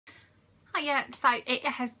Hiya, so it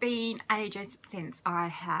has been ages since I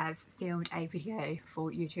have filmed a video for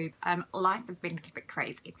YouTube. Life has been a bit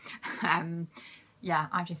crazy. Yeah,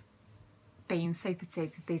 I've just been super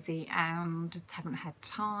busy and just haven't had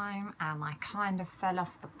time, and I kind of fell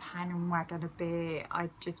off the bandwagon a bit. I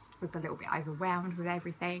just was a little bit overwhelmed with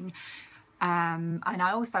everything. And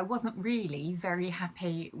I also wasn't really very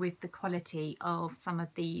happy with the quality of some of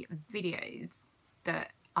the videos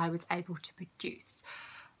that I was able to produce.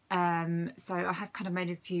 So I have kind of made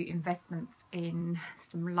a few investments in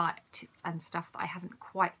some light and stuff that I haven't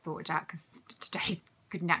quite sorted out because today's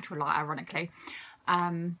good natural light, ironically.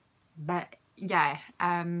 But yeah,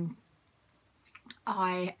 I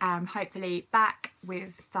am hopefully back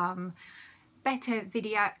with some better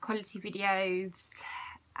quality videos,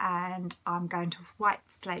 and I'm going to wipe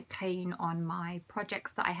the slate clean on my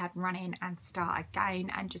projects that I had running and start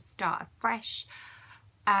again and just start afresh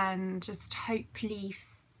and just hopefully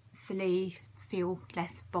feel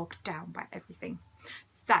less bogged down by everything.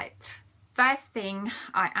 So first thing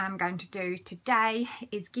I am going to do today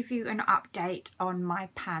is give you an update on my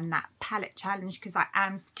Pan That palette challenge, because I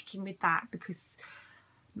am sticking with that because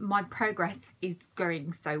my progress is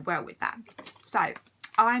going so well with that. So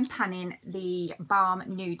I'm panning the Balm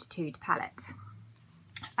NUDEtude palette.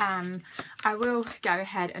 I will go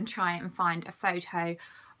ahead and try and find a photo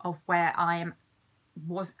of where I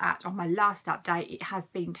was at on my last update. It has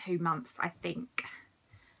been 2 months, I think,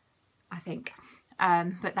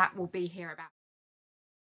 but that will be here about.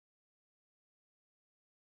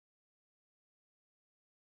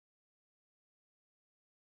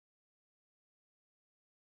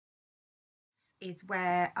 Is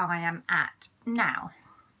where I am at now.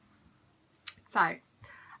 So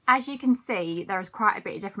as you can see, there is quite a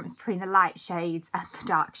bit of difference between the light shades and the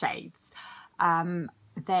dark shades.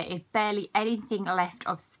 There is barely anything left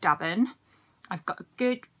of stubborn. I've got a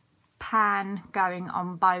good pan going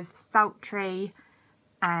on both sultry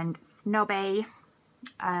and snobby,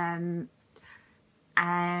 and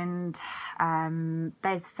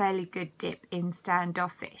there's a fairly good dip in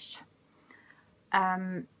standoffish.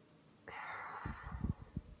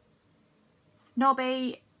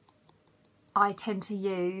 Snobby I tend to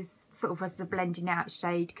use sort of as the blending out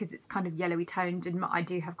shade because it's kind of yellowy toned and I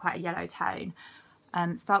do have quite a yellow tone.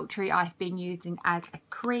 Sultry I've been using as a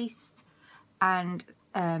crease, and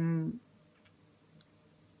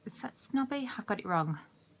is that snobby? I've got it wrong.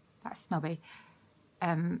 That's snobby.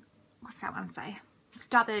 What's that one say?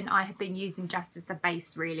 Stubborn I have been using just as a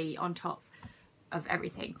base really on top of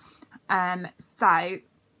everything. So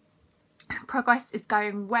progress is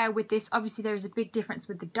going well with this. Obviously there is a big difference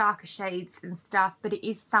with the darker shades and stuff, but it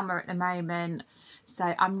is summer at the moment,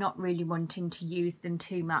 so I'm not really wanting to use them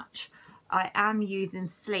too much. I am using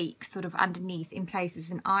Sleek sort of underneath in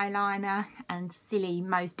places an eyeliner, and Silly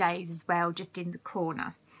most days as well, just in the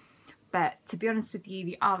corner. But to be honest with you,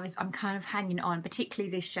 the others I'm kind of hanging on, particularly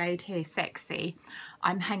this shade here, Sexy,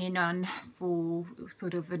 I'm hanging on for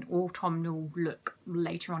sort of an autumnal look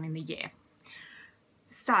later on in the year.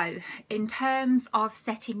 So in terms of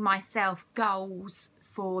setting myself goals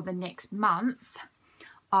for the next month,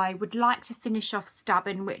 I would like to finish off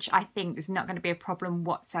Stubborn, which I think is not going to be a problem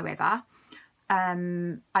whatsoever.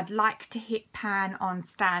 I'd like to hit pan on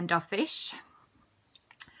Standoffish,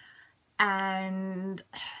 and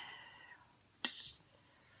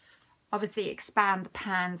obviously expand the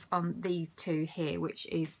pans on these two here, which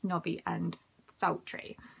is Snobby and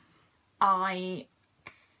Sultry. I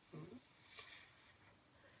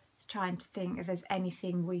was trying to think if there's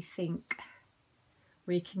anything we think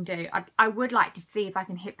we can do. I would like to see if I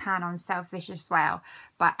can hit pan on Selfish as well,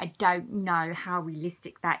 but I don't know how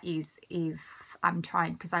realistic that is if I'm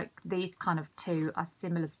trying, because these kind of two are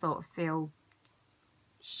similar sort of feel.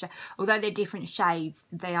 Although they're different shades,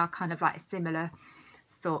 they are kind of like similar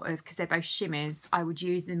sort of, because they're both shimmers. I would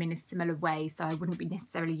use them in a similar way, so I wouldn't be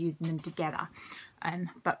necessarily using them together.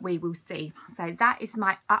 But we will see. So that is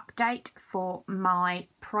my update for my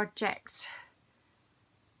project.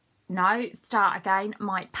 No, start again.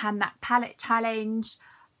 My Pan That palette challenge.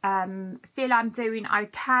 Feel I'm doing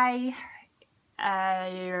okay.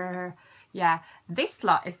 Yeah, this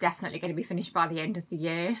lot is definitely going to be finished by the end of the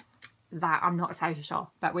year. That I'm not so sure,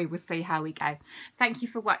 but we will see how we go. Thank you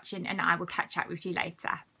for watching, and I will catch up with you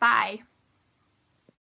later. Bye.